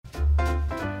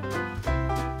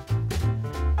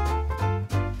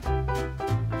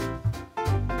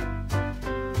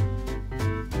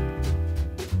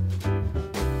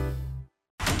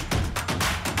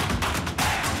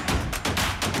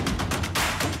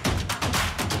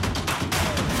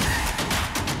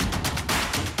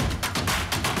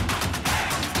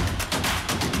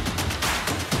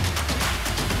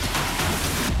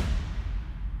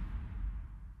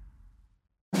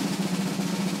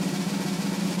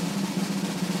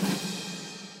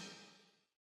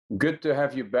Good to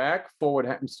have you back for what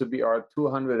happens to be our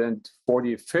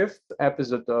 245th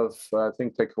episode of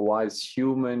Think Tech Hawaii's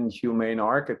Humane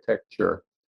Architecture.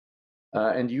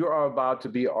 And you are about to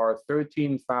be our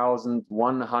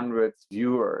 13,100th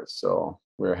viewer. So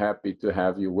we're happy to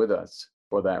have you with us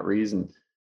for that reason.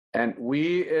 And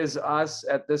we is us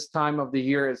at this time of the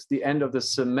year. It's the end of the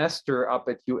semester up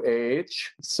at UAH.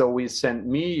 So we sent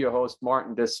me, your host,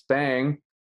 Martin Despang,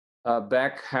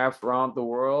 back half around the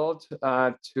world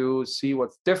to see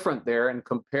what's different there and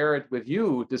compare it with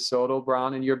you, DeSoto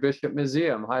Brown, in your Bishop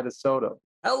Museum. Hi, DeSoto.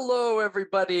 Hello,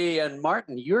 everybody. And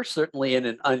Martin, you're certainly in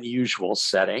an unusual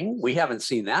setting. We haven't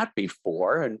seen that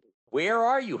before. And where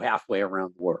are you halfway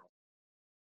around the world?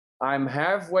 I'm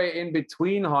halfway in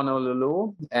between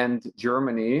Honolulu and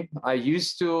Germany. I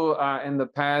used to, in the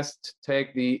past,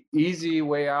 take the easy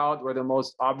way out, or the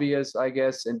most obvious, I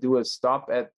guess, and do a stop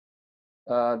at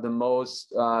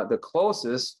the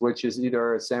closest, which is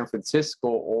either San Francisco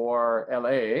or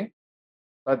LA.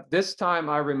 But this time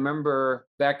I remember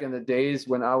back in the days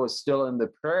when I was still in the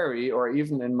prairie, or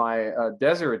even in my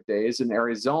desert days in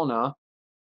Arizona,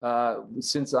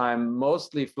 since I'm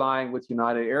mostly flying with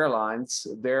United Airlines,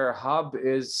 their hub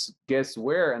is guess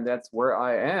where, and that's where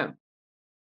I am.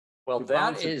 Well,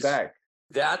 that is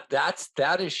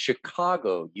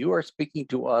Chicago. You are speaking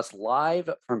to us live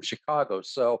from Chicago.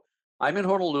 So I'm in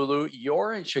Honolulu,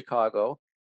 you're in Chicago,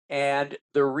 and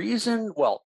the reason,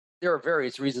 well, there are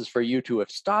various reasons for you to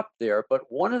have stopped there, but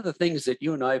one of the things that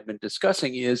you and I have been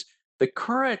discussing is the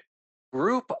current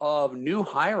group of new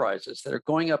high-rises that are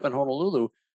going up in Honolulu.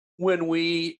 When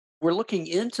we were looking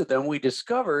into them, we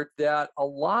discovered that a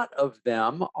lot of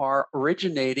them are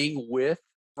originating with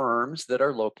firms that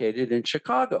are located in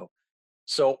Chicago.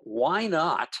 So why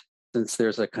not, since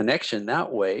there's a connection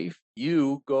that way,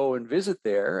 you go and visit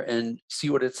there and see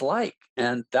what it's like.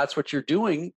 And that's what you're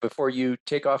doing before you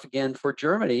take off again for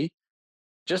Germany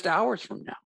just hours from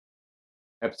now.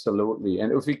 Absolutely.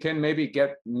 And if we can maybe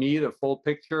get me the full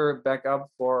picture back up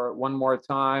for one more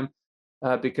time,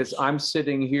 because I'm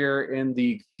sitting here in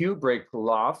the Kubrick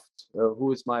loft,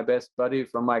 who is my best buddy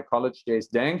from my college days,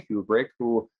 Dan Kubrick,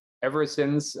 who ever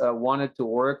since wanted to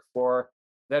work for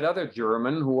that other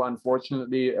German who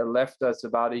unfortunately left us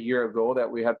about a year ago, that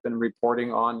we have been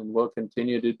reporting on and will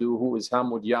continue to do, who is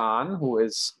Helmut Jahn, who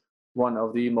is one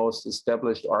of the most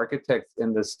established architects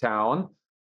in this town,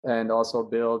 and also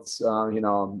builds,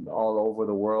 all over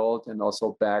the world, and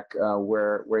also back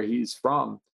where he's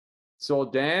from. So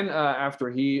Dan, after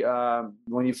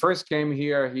when he first came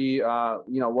here, he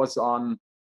was on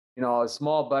a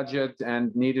small budget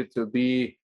and needed to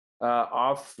be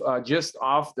just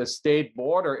off the state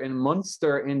border in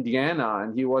Munster, Indiana.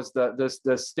 And he was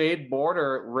the state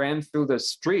border ran through the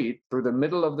street, through the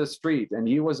middle of the street. And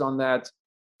he was on that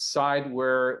side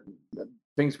where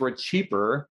things were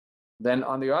cheaper than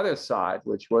on the other side,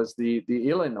 which was the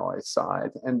Illinois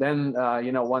side. And then,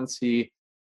 once he,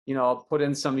 put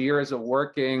in some years of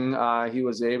working, he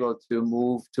was able to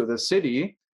move to the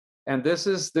city. And this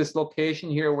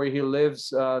location here where he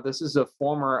lives. This is a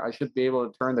former, I should be able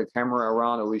to turn the camera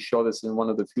around, or we show this in one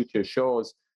of the future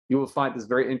shows. You will find this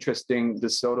very interesting,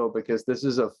 DeSoto, because this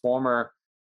is a former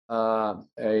a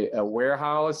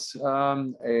warehouse,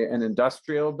 an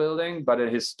industrial building, but a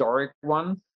historic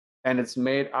one. And it's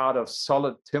made out of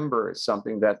solid timber,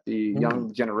 something that the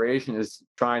young generation is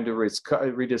trying to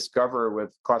rediscover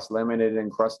with cross-laminated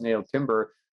and cross-nailed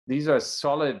timber. These are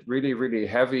solid, really, really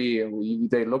heavy, and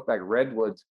they look like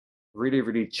redwood, really,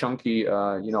 really chunky,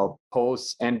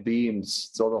 posts and beams.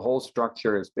 So the whole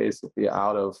structure is basically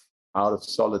out of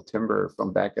solid timber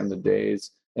from back in the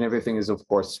days, and everything is, of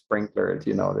course, sprinklered,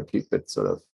 to keep it sort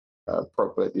of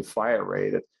appropriately fire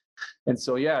rated. And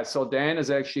so Dan is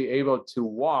actually able to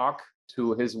walk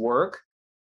to his work.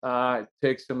 It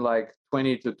takes him like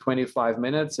 20 to 25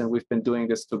 minutes, and we've been doing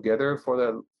this together for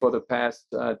the past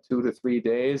 2 to 3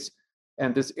 days.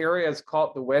 And this area is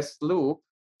called the West Loop.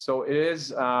 So it is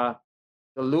the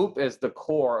Loop is the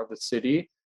core of the city.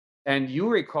 And you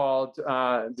recalled,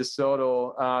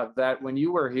 DeSoto, that when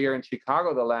you were here in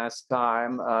Chicago the last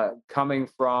time, coming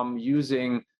from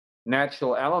using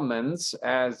natural elements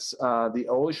as the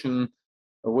ocean,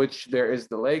 which there is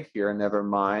the lake here, never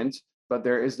mind, but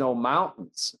there is no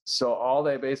mountains. So all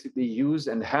they basically use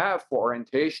and have for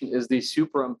orientation is the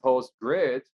superimposed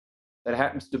grid that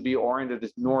happens to be oriented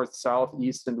as north, south,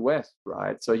 east, and west,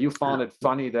 right? So you found it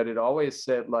funny that it always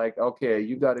said like, okay,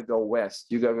 you got to go west,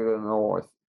 you got to go north.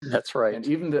 That's right. And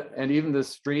even the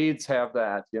streets have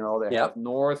that, they have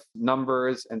north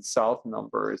numbers and south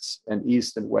numbers and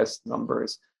east and west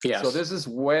numbers. Yes. So this is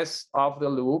west of the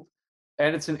Loop.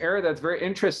 And it's an area that's very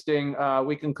interesting.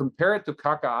 We can compare it to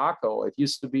Kaka'ako. It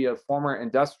used to be a former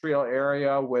industrial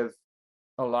area with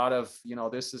a lot of,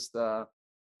 this is the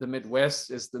Midwest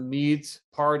is the meat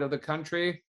part of the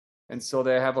country. And so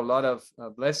they have a lot of,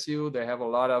 bless you, they have a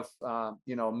lot of,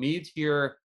 meat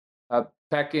here,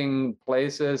 packing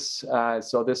places.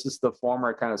 So this is the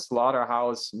former kind of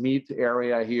slaughterhouse meat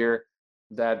area here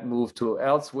that moved to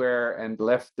elsewhere and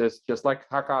left this, just like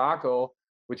Kaka'ako,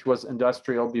 which was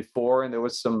industrial before, and there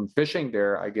was some fishing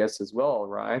there, I guess, as well,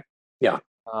 right? Yeah.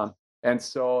 And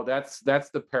so that's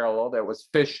the parallel. There was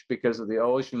fish because of the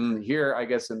ocean. Here, I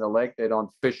guess in the lake, they don't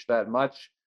fish that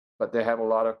much, but they have a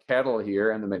lot of cattle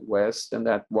here in the Midwest, and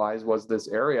that wise was this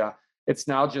area. It's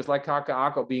now just like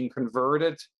Kaka'ako being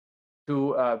converted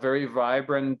to very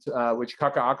vibrant, which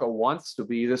Kaka'ako wants to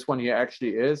be. This one here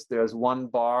actually is. There's one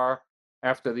bar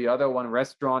after the other, one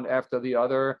restaurant after the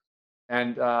other.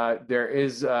 And there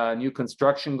is new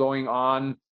construction going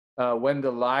on. When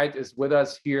the light is with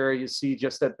us here, you see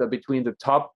just between the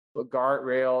top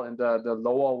guardrail and the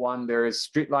lower one, there is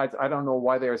street lights. I don't know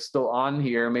why they're still on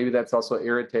here. Maybe that's also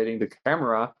irritating the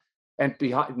camera. And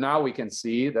behind, now we can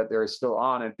see that they're still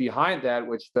on. And behind that,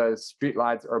 which the street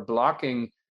lights are blocking,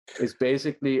 is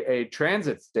basically a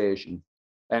transit station.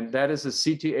 And that is a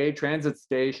CTA transit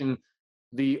station.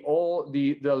 The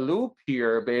loop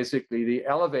here, basically the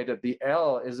elevated, the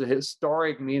L, is a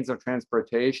historic means of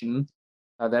transportation.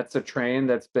 That's a train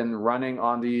that's been running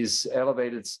on these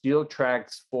elevated steel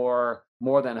tracks for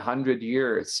more than 100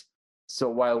 years. So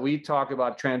while we talk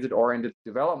about transit-oriented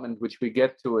development, which we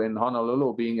get to in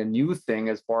Honolulu being a new thing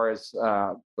as far as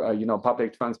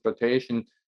public transportation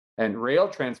and rail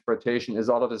transportation is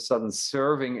all of a sudden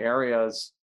serving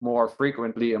areas more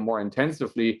frequently and more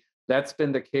intensively, that's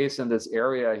been the case in this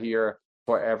area here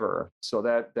forever. So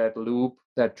that loop,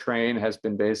 that train has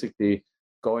been basically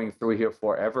going through here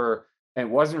forever, and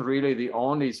wasn't really the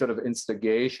only sort of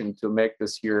instigation to make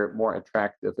this here more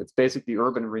attractive. It's basically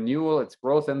urban renewal, it's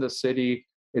growth in the city,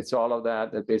 it's all of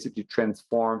that basically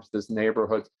transforms this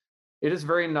neighborhood. It is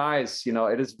very nice,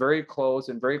 it is very close,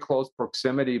 in very close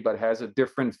proximity, but has a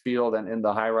different feel than in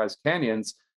the high-rise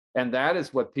canyons. And that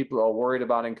is what people are worried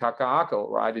about in Kaka'ako,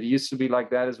 right? It used to be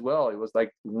like that as well. It was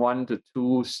like 1 to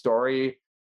 2 story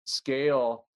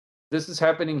scale. This is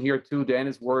happening here too. Dan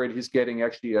is worried he's getting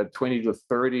actually a 20 to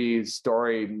 30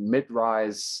 story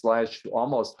mid-rise /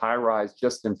 almost high-rise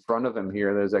just in front of him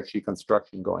here. There's actually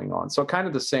construction going on. So kind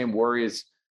of the same worries,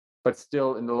 but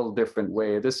still in a little different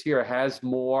way. This here has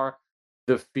more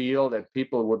the feel that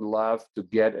people would love to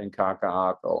get in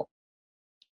Kaka'ako.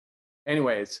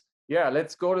 Anyways, yeah,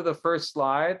 let's go to the first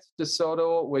slide,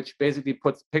 DeSoto, which basically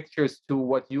puts pictures to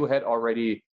what you had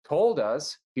already told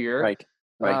us here.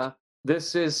 Right.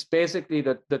 This is basically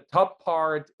the top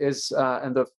part is,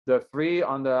 and the three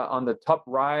on the top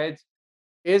right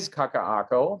is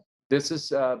Kaka'ako. This is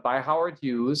by Howard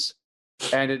Hughes,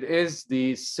 and it is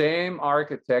the same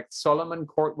architect, Solomon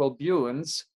Courtwell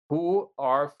Buens, who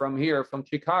are from here, from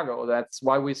Chicago. That's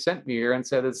why we sent me here and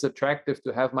said it's attractive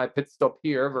to have my pit stop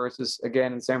here versus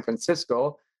again in San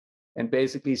Francisco, and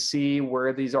basically see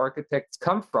where these architects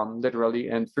come from, literally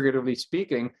and figuratively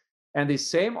speaking. And these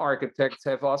same architects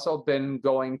have also been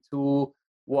going to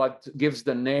what gives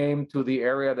the name to the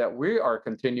area that we are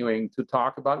continuing to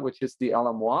talk about, which is the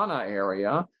Ala Moana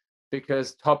area,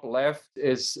 because top left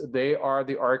is, they are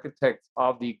the architects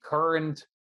of the current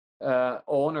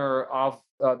owner of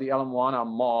the Ala Moana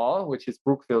Mall, which is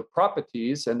Brookfield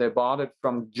Properties, and they bought it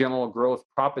from General Growth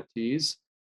Properties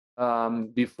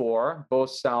before.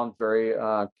 Both sound very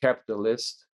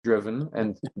capitalist driven,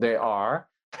 and they are.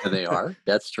 They are.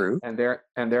 That's true. And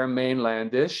they're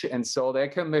mainlandish, and so they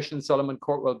commissioned Solomon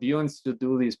Courtwell Buens to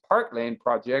do these Park Lane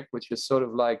project, which is sort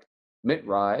of like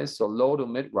mid-rise, so low to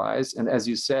mid-rise. And as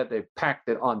you said, they packed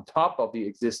it on top of the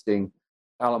existing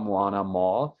Ala Moana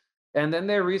Mall. And then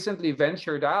they recently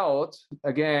ventured out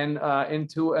again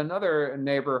into another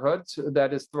neighborhood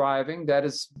that is thriving. That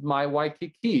is my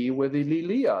Waikiki with the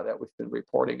Lilia that we've been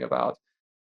reporting about.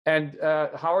 And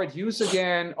Howard Hughes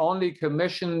again only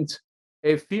commissioned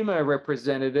a female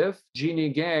representative, Jeannie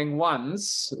Gang,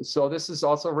 once. So this is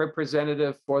also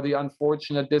representative for the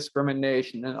unfortunate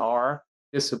discrimination in our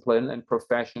discipline and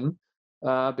profession,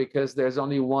 because there's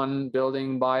only one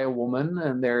building by a woman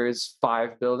and there's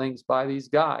 5 buildings by these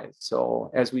guys. So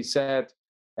as we said,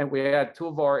 and we had 2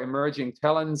 of our emerging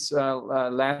talents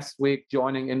last week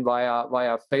joining in via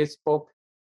Facebook.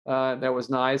 That was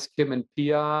nice. Kim and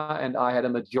Pia, and I had a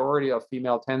majority of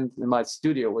female tenants in my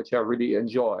studio, which I really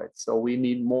enjoyed. So we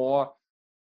need more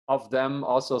of them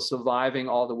also surviving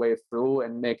all the way through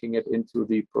and making it into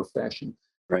the profession.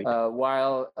 Right.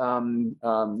 While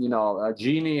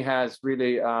Jeannie has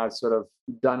really sort of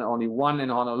done only one in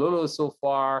Honolulu so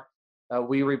far.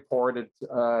 We reported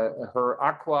her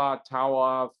Aqua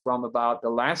Tower from about the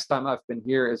last time I've been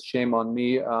here is shame on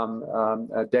me,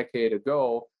 a decade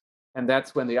ago. And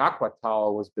that's when the Aqua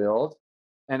Tower was built.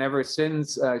 And ever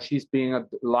since, she's been a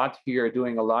lot here,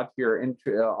 doing a lot here,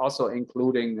 also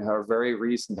including her very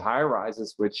recent high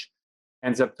rises, which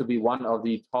ends up to be one of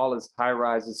the tallest high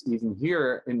rises even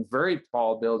here in very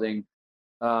tall building,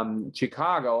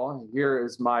 Chicago. Here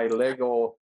is my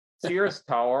Lego Sears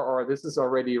Tower, or this is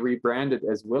already rebranded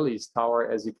as Willie's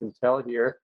Tower, as you can tell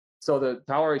here. So the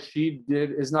tower she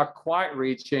did is not quite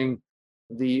reaching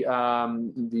the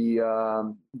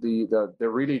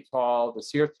really tall. The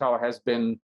Sears Tower has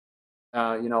been,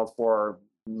 for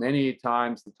many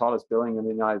times the tallest building in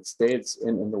the United States,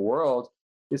 in the world.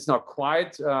 It's not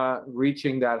quite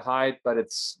reaching that height, but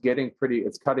it's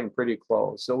cutting pretty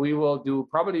close. So we will do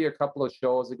probably a couple of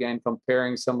shows again,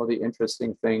 comparing some of the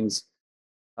interesting things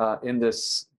in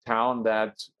this town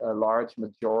that a large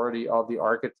majority of the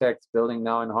architects building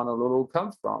now in Honolulu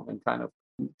come from, and kind of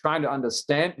trying to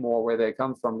understand more where they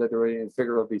come from, literally and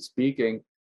figuratively speaking,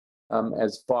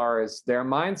 as far as their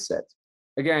mindset.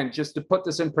 Again, just to put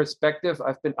this in perspective,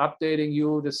 I've been updating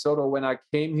you. DeSoto, when I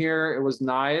came here, it was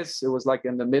nice. It was like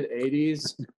in the mid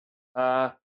 80s.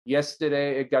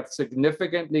 Yesterday, it got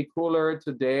significantly cooler.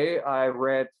 Today, I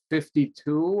read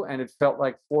 52 and it felt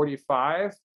like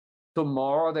 45.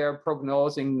 Tomorrow, they're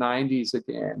prognosing 90s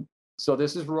again. So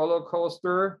this is roller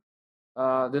coaster.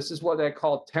 This is what they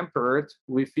call tempered.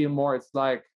 We feel more, it's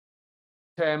like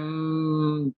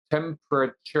temperatured,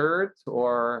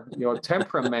 or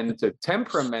temperamented,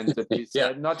 he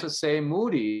said, not to say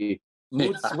moody,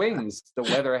 mood swings the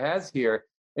weather has here.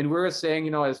 And we're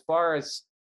saying, as far as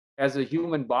a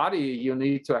human body, you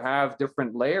need to have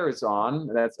different layers on.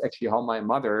 That's actually how my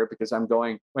mother, because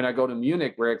when I go to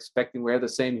Munich, we're the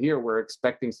same here. We're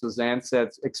expecting, Suzanne said,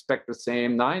 expect the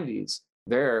same 90s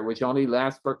there, which only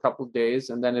lasts for a couple of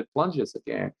days and then it plunges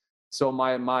again. So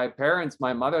my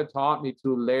mother taught me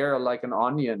to layer like an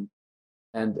onion,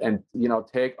 and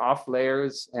take off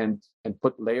layers and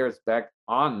put layers back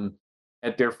on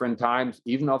at different times,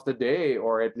 even of the day,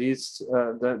 or at least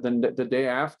the day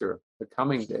after, the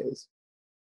coming days.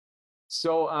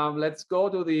 So let's go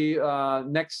to the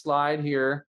next slide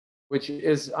here, which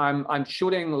is I'm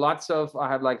shooting I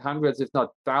have like hundreds, if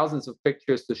not thousands, of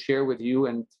pictures to share with you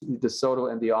and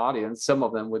DeSoto and the audience. Some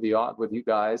of them with you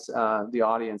guys, the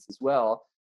audience as well.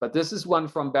 But this is one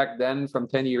from back then, from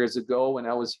 10 years ago, when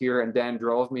I was here and Dan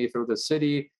drove me through the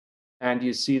city. And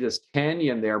you see this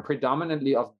canyon there,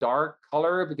 predominantly of dark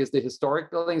color, because the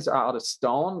historic buildings are out of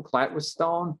stone, clad with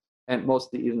stone, and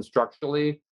mostly even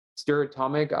structurally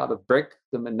stereotomic out of brick.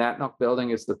 The Monadnock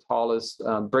building is the tallest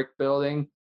brick building.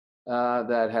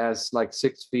 That has like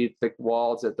 6 feet thick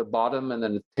walls at the bottom, and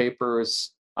then it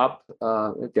tapers up.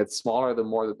 It gets smaller the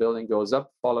more the building goes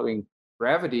up, following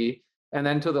gravity. And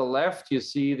then to the left, you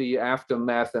see the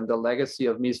aftermath and the legacy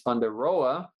of Mies van der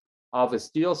Rohe, of a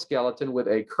steel skeleton with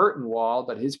a curtain wall,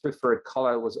 but his preferred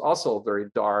color was also very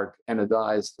dark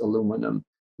anodized aluminum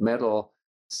metal.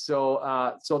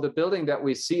 So, so the building that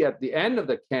we see at the end of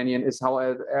the canyon is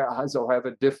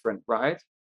however different, right?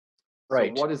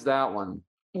 Right. So what is that one?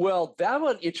 Well, that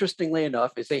one, interestingly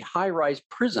enough, is a high-rise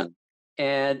prison.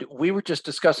 And we were just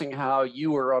discussing how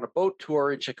you were on a boat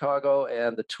tour in Chicago,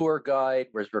 and the tour guide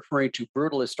was referring to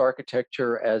brutalist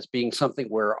architecture as being something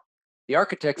where the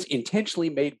architects intentionally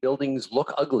made buildings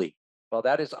look ugly. Well,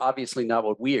 that is obviously not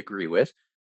what we agree with.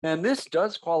 And this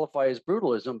does qualify as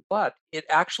brutalism, but it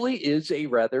actually is a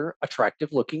rather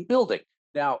attractive-looking building.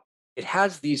 Now, it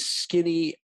has these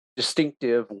skinny,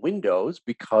 distinctive windows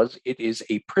because it is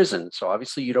a prison. So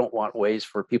obviously you don't want ways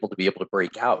for people to be able to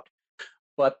break out.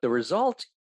 But the result,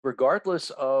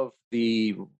 regardless of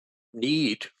the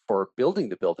need for building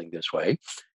the building this way,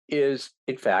 is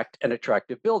in fact an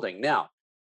attractive building. Now,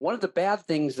 one of the bad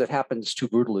things that happens to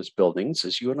brutalist buildings,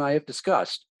 as you and I have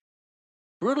discussed,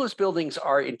 brutalist buildings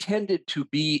are intended to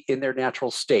be in their natural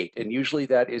state, and usually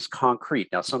that is concrete.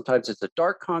 Now, sometimes it's a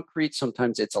dark concrete,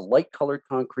 sometimes it's a light colored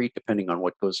concrete, depending on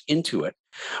what goes into it.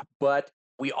 But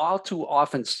we all too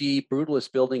often see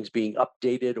brutalist buildings being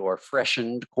updated or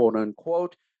freshened, quote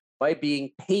unquote, by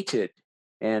being painted.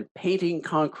 And painting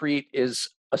concrete is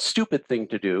a stupid thing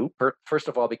to do, first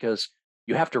of all, because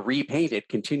you have to repaint it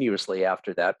continuously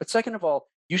after that. But second of all,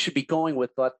 you should be going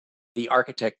with what the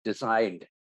architect designed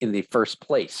in the first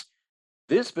place.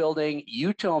 This building,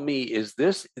 you tell me, is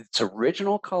this its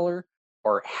original color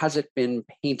or has it been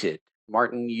painted?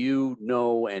 Martin, you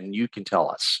know, and you can tell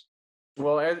us.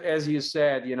 Well, as you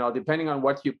said, depending on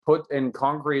what you put in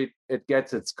concrete, it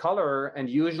gets its color, and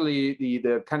usually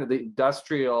the kind of the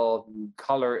industrial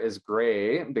color is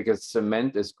gray because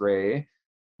cement is gray.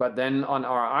 But then on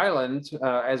our island,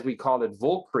 as we call it,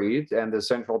 Volcrete, and the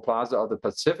Central Plaza of the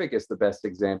Pacific is the best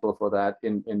example for that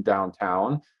in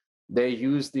downtown. They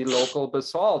use the local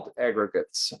basalt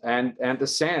aggregates and the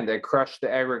sand. They crush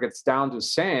the aggregates down to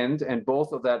sand, and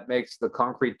both of that makes the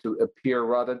concrete to appear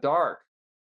rather dark.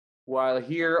 While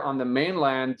here on the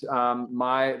mainland,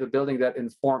 the building that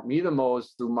informed me the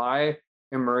most through my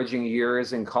emerging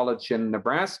years in college in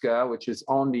Nebraska, which is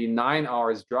only 9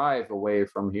 hours drive away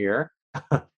from here.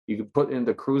 You can put in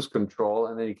the cruise control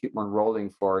and then you keep on rolling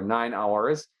for 9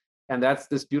 hours. And that's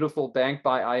this beautiful bank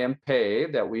by I.M. Pei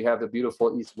that we have the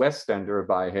beautiful East West Center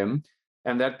by him.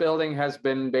 And that building has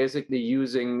been basically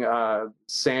using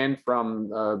sand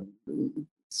from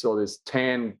so this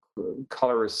tan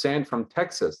color is sand from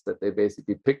Texas that they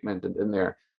basically pigmented in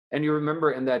there. And you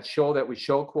remember in that show that we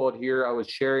show quote here, I was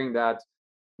sharing that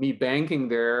me banking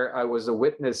there, I was a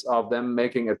witness of them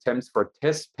making attempts for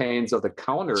test paints of the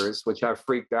counters, which I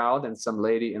freaked out. And some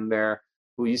lady in there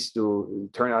who used to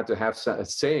turn out to have a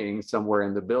saying somewhere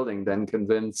in the building then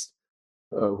convinced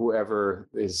whoever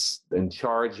is in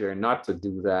charge there not to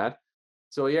do that.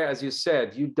 So yeah, as you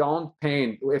said, you don't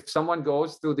paint. If someone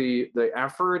goes through the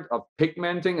effort of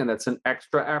pigmenting, and that's an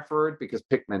extra effort because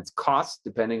pigments cost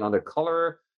depending on the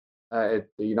color. It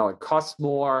costs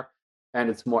more and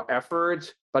it's more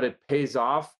effort, but it pays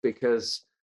off because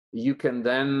you can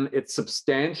then it's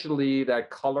substantially that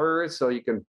color, so you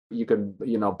can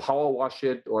power wash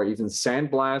it or even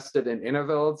sandblast it in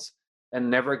intervals and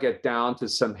never get down to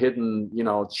some hidden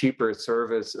cheaper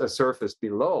surface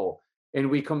below. And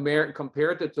we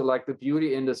compared it to like the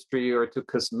beauty industry or to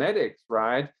cosmetics,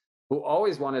 right? Who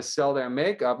always want to sell their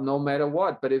makeup no matter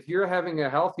what. But if you're having a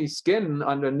healthy skin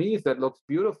underneath that looks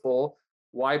beautiful,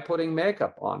 why putting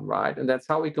makeup on, right? And that's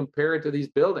how we compare it to these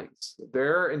buildings.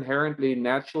 They're inherently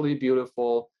naturally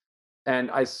beautiful. And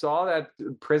I saw that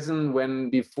prison when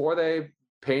before they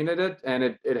painted it, and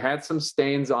it had some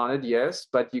stains on it, yes,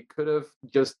 but you could have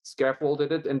just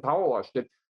scaffolded it and power washed it.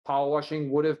 Power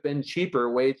washing would have been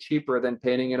cheaper, way cheaper than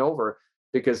painting it over.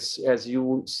 Because as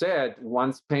you said,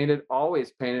 once painted,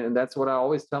 always painted. And that's what I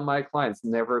always tell my clients,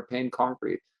 never paint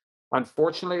concrete.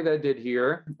 Unfortunately, they did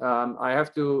here. I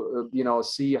have to,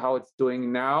 see how it's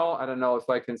doing now. I don't know if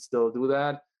I can still do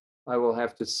that. I will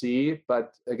have to see.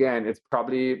 But again, it's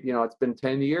probably, it's been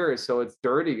 10 years, so it's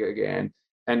dirty again.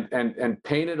 And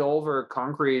painted over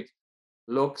concrete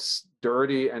looks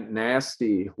dirty and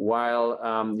nasty, while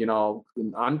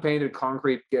unpainted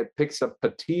concrete picks up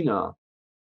patina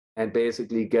and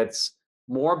basically gets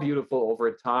more beautiful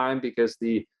over time because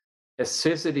the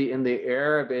acidity in the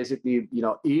air basically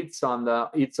eats on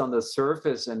the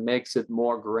surface and makes it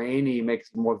more grainy, makes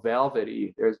it more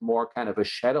velvety. There's more kind of a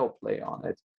shadow play on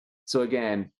it. So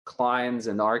again, clients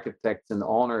and architects and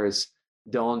owners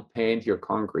don't paint your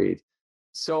concrete.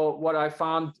 So what I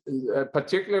found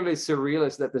particularly surreal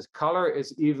is that this color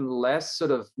is even less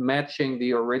sort of matching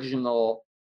the original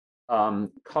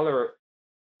color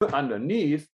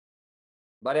underneath,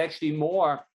 but actually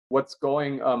more what's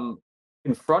going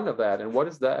in front of that. And what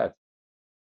is that?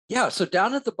 Yeah, so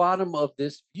down at the bottom of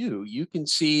this view, you can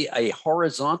see a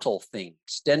horizontal thing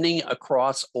extending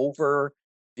across over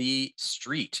the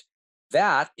street.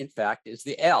 That, in fact, is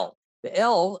the L.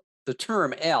 The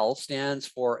term L stands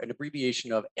for an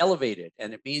abbreviation of elevated,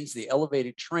 and it means the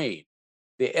elevated train.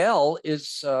 The L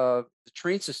is the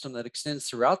train system that extends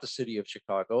throughout the city of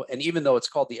Chicago. And even though it's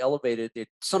called the elevated,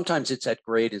 sometimes it's at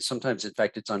grade and sometimes, in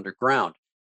fact, it's underground.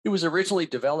 It was originally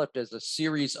developed as a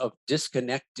series of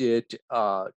disconnected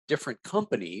different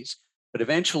companies, but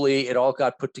eventually it all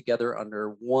got put together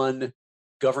under one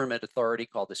government authority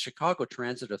called the Chicago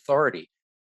Transit Authority.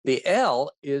 The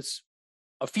L is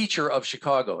a feature of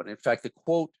Chicago. And in fact,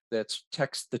 the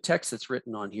text that's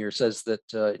written on here says that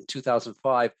in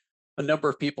 2005, a number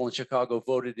of people in Chicago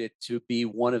voted it to be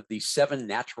one of the 7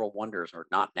 natural wonders, or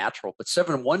not natural, but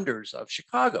 7 wonders of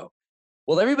Chicago.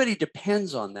 Well, everybody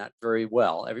depends on that very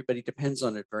well. Everybody depends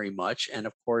on it very much. And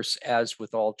of course, as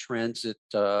with all transit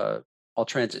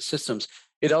systems,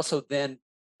 it also then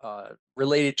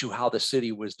related to how the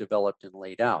city was developed and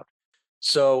laid out.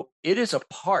 So it is a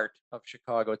part of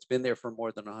Chicago. It's been there for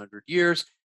more than 100 years.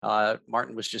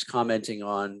 Martin was just commenting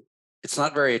on it's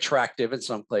not very attractive in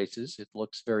some places. It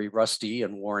looks very rusty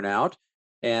and worn out.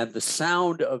 And the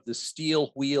sound of the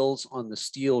steel wheels on the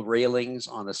steel railings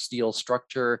on a steel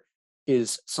structure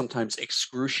is sometimes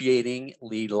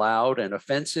excruciatingly loud and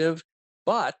offensive,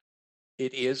 but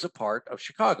it is a part of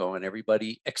Chicago and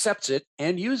everybody accepts it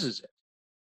and uses it.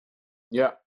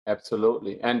 Yeah,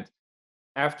 absolutely. And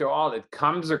after all, it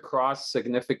comes across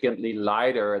significantly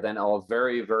lighter than our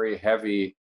very, very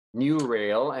heavy new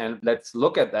rail. And let's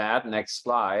look at that next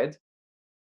slide.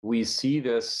 We see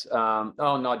this. Oh,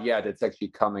 not yet. It's actually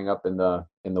coming up in the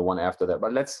one after that.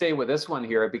 But let's stay with this one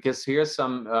here because here's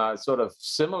some sort of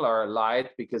similar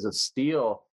light because of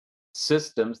steel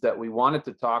systems that we wanted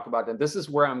to talk about. And this is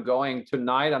where I'm going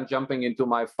tonight. I'm jumping into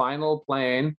my final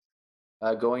plane,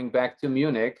 going back to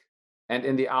Munich. And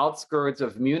in the outskirts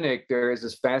of Munich, there is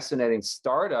this fascinating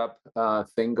startup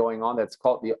thing going on that's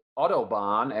called the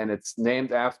Autobahn, and it's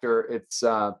named after its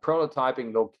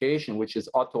prototyping location, which is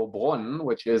Ottobrunn,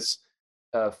 which is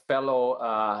a fellow,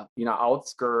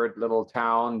 outskirt little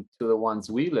town to the ones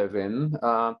we live in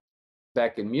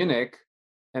back in Munich.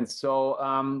 And so,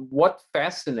 what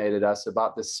fascinated us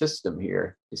about the system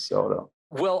here, Isoto?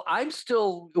 Well, I'm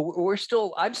still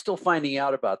finding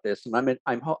out about this, and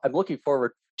I'm looking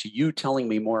forward to you telling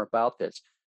me more about this.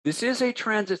 This is a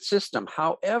transit system.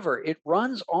 However, it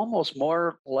runs almost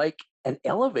more like an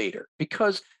elevator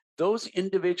because those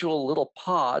individual little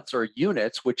pods or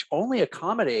units, which only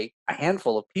accommodate a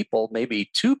handful of people, maybe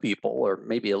two people, or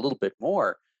maybe a little bit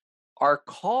more, are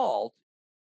called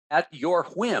at your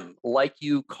whim, like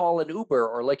you call an Uber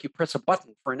or like you press a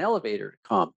button for an elevator to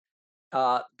come.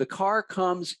 The car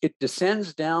comes, it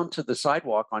descends down to the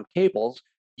sidewalk on cables.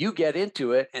 You get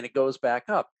into it and it goes back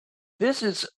up. This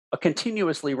is a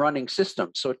continuously running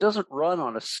system. So it doesn't run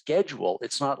on a schedule.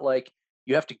 It's not like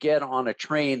you have to get on a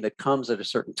train that comes at a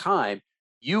certain time.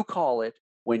 You call it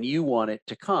when you want it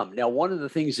to come. Now, one of the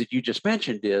things that you just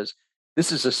mentioned is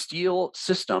this is a steel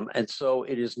system. And so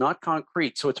it is not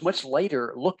concrete. So it's much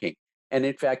lighter looking. And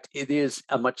in fact, it is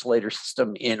a much lighter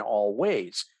system in all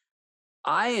ways.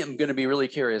 I am going to be really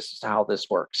curious as to how this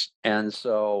works. And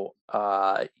so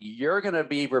you're going to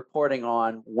be reporting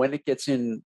on when it gets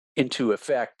into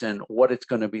effect and what it's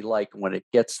going to be like when it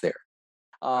gets there.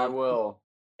 I Um, will.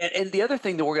 and the other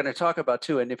thing that we're going to talk about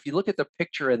too, and if you look at the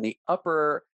picture in the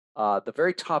the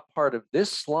very top part of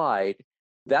this slide,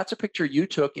 that's a picture you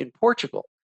took in Portugal.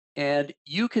 And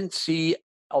you can see,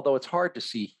 although it's hard to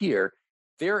see here,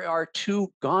 there are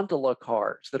two gondola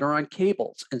cars that are on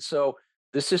cables. And so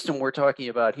the system we're talking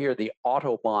about here, the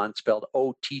Autobahn, spelled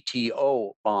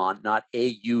OTTO Bahn, not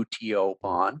AUTO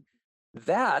Bahn,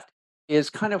 that is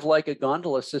kind of like a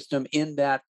gondola system in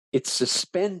that it's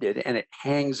suspended and it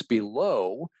hangs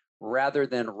below rather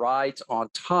than rides on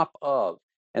top of.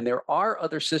 And there are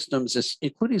other systems,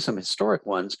 including some historic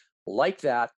ones like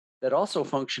that, that also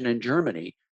function in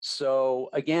Germany. So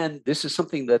again, this is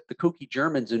something that the kooky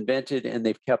Germans invented and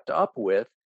they've kept up with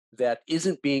that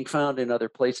isn't being found in other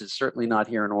places, certainly not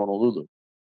here in Honolulu.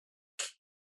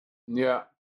 Yeah.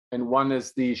 And one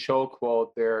is the show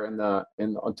quote there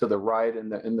to the right in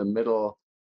the middle.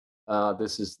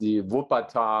 This is the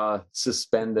Wuppertal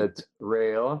suspended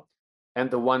rail. And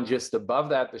the one just above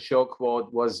that, the show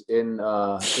quote was in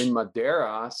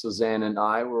Madeira. Suzanne and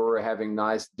I were having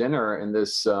nice dinner in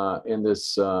this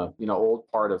old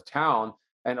part of town,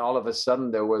 and all of a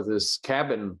sudden there was this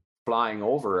cabin flying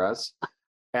over us,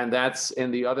 and that's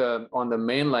in the other on the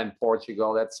mainland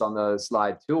Portugal. That's on the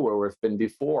slide too, where we've been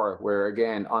before. Where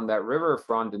again on that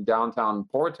riverfront in downtown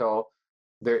Porto,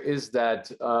 there is that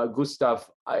Gustav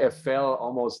Eiffel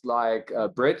almost like a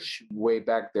bridge way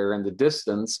back there in the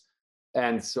distance,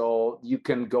 and so you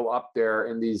can go up there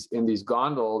in these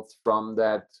gondolas from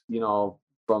that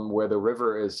from where the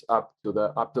river is up to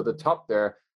the top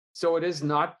there. So it is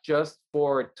not just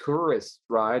for tourists,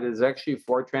 right? It's actually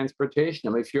for transportation.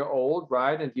 I mean, if you're old,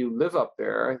 right, and you live up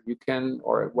there, you can,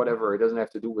 or whatever. It doesn't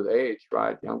have to do with age,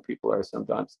 right? Young people are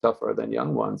sometimes tougher than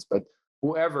young ones, but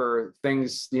whoever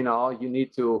thinks, you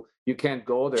can't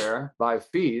go there by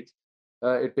feet.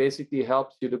 It basically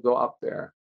helps you to go up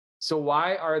there. So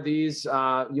why are these?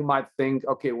 You might think,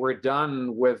 okay, we're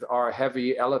done with our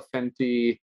heavy,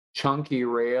 elephanty, chunky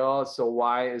rail. So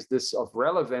why is this of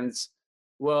relevance?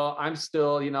 Well, I'm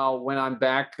still, when I'm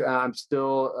back, I'm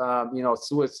still,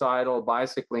 suicidal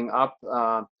bicycling up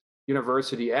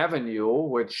University Avenue,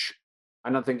 which I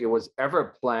don't think it was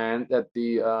ever planned that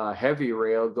the heavy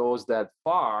rail goes that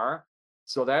far.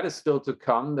 So that is still to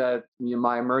come. That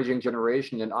my emerging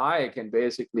generation and I can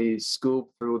basically scoop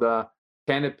through the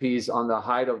canopies on the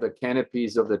height of the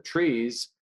canopies of the trees,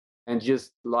 and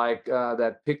just like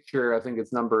that picture, I think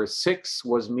it's number 6,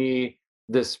 was me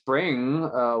this spring,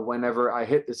 whenever I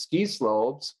hit the ski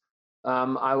slopes.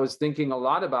 I was thinking a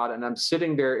lot about it, and I'm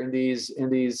sitting there in these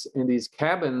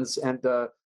cabins, and the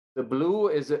blue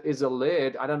is a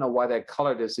lid. I don't know why they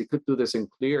colored this. They could do this in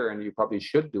clear, and you probably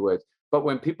should do it. But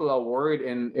when people are worried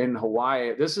in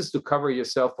Hawaii, this is to cover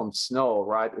yourself from snow,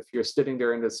 right? If you're sitting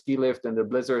there in the ski lift and the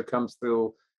blizzard comes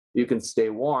through, you can stay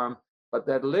warm. But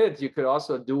that lid you could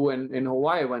also do in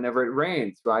Hawaii whenever it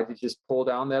rains, right? You just pull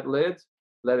down that lid,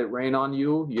 let it rain on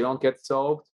you. You don't get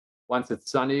soaked. Once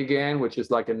it's sunny again, which is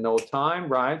like in no time,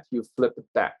 right? You flip it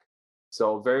back.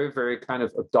 So very, very kind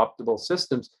of adoptable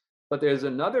systems. But there's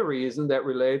another reason that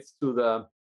relates to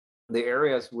the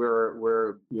areas where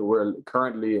we're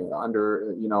currently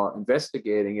under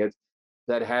investigating it,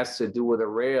 that has to do with the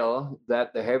rail,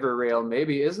 that the heavy rail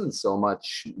maybe isn't so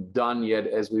much done yet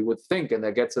as we would think. And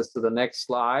that gets us to the next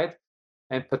slide,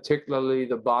 and particularly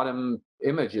the bottom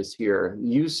images here.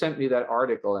 You sent me that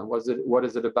article, and what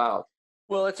is it about?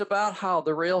 Well, it's about how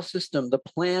the rail system, the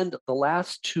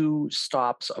last two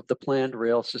stops of the planned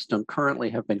rail system currently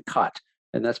have been cut,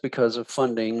 and that's because of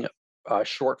funding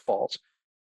shortfalls.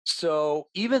 So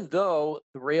even though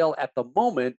the rail at the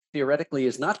moment theoretically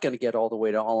is not going to get all the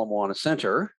way to Ala Moana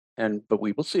Center, but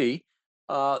we will see,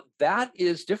 that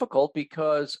is difficult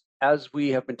because, as we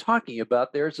have been talking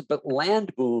about, there's a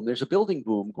land boom, there's a building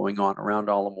boom going on around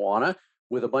Ala Moana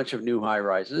with a bunch of new high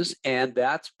rises, and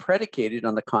that's predicated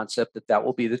on the concept that that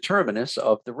will be the terminus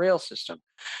of the rail system.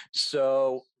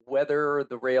 So whether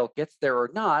the rail gets there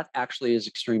or not actually is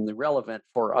extremely relevant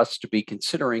for us to be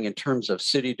considering in terms of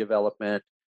city development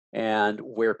and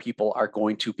where people are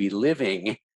going to be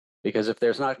living, because if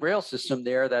there's not rail system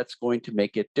there, that's going to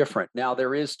make it different. Now,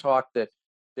 there is talk that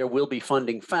there will be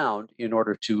funding found in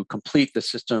order to complete the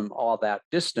system all that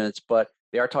distance, but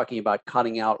they are talking about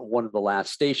cutting out one of the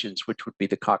last stations, which would be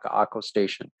the Kaka'ako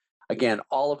station. Again,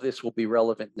 all of this will be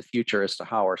relevant in the future as to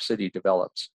how our city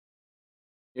develops.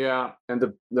 Yeah, and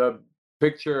the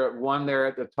picture one there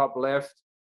at the top left,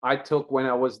 I took when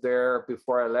I was there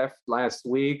before I left last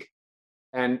week.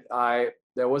 And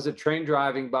there was a train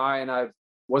driving by, and I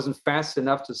wasn't fast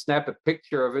enough to snap a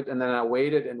picture of it. And then I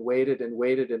waited and waited and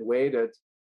waited and waited.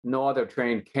 No other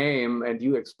train came, and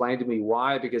you explained to me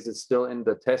why, because it's still in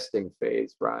the testing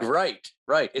phase, right?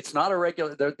 Right. It's not a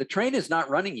regular, the train is not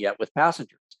running yet with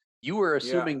passengers. You were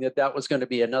assuming that was going to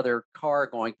be another car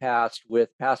going past with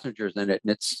passengers in it,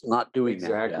 and it's not doing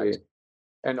that yet.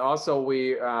 And also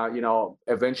we,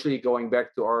 eventually going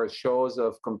back to our shows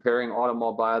of comparing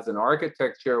automobiles and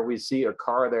architecture, we see a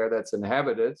car there that's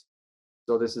inhabited.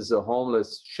 So this is a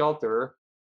homeless shelter.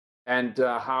 And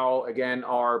how, again,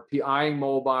 our PI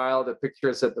mobile, the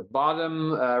pictures at the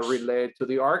bottom relate to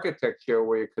the architecture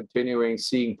we're continuing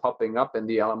seeing popping up in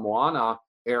the Ala Moana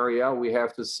area. We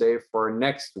have to save for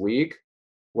next week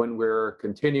when we're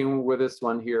continuing with this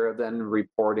one here, then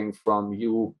reporting from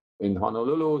you in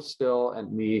Honolulu still,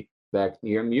 and me back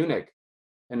near Munich.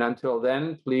 And until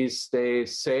then, please stay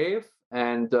safe,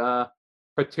 and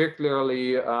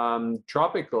particularly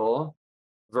tropical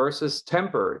versus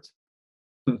tempered.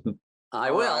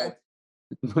 I will.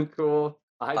 Cool.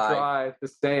 I try the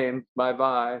same.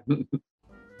 Bye-bye.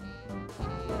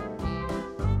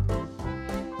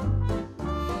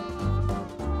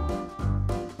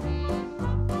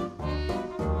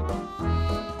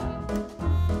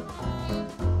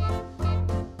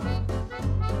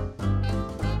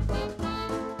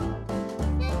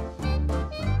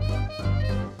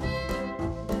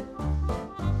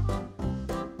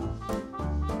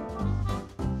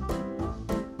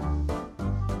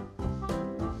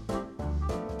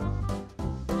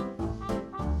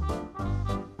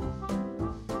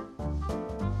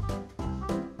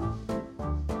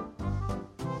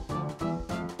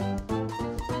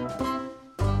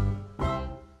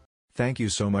 Thank you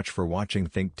so much for watching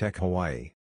Think Tech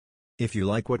Hawaii. If you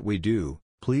like what we do,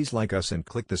 please like us and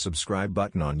click the subscribe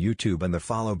button on YouTube and the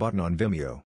follow button on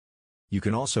Vimeo. You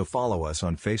can also follow us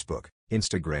on Facebook,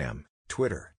 Instagram,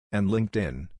 Twitter, and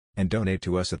LinkedIn, and donate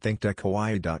to us at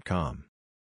thinktechhawaii.com.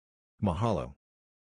 Mahalo.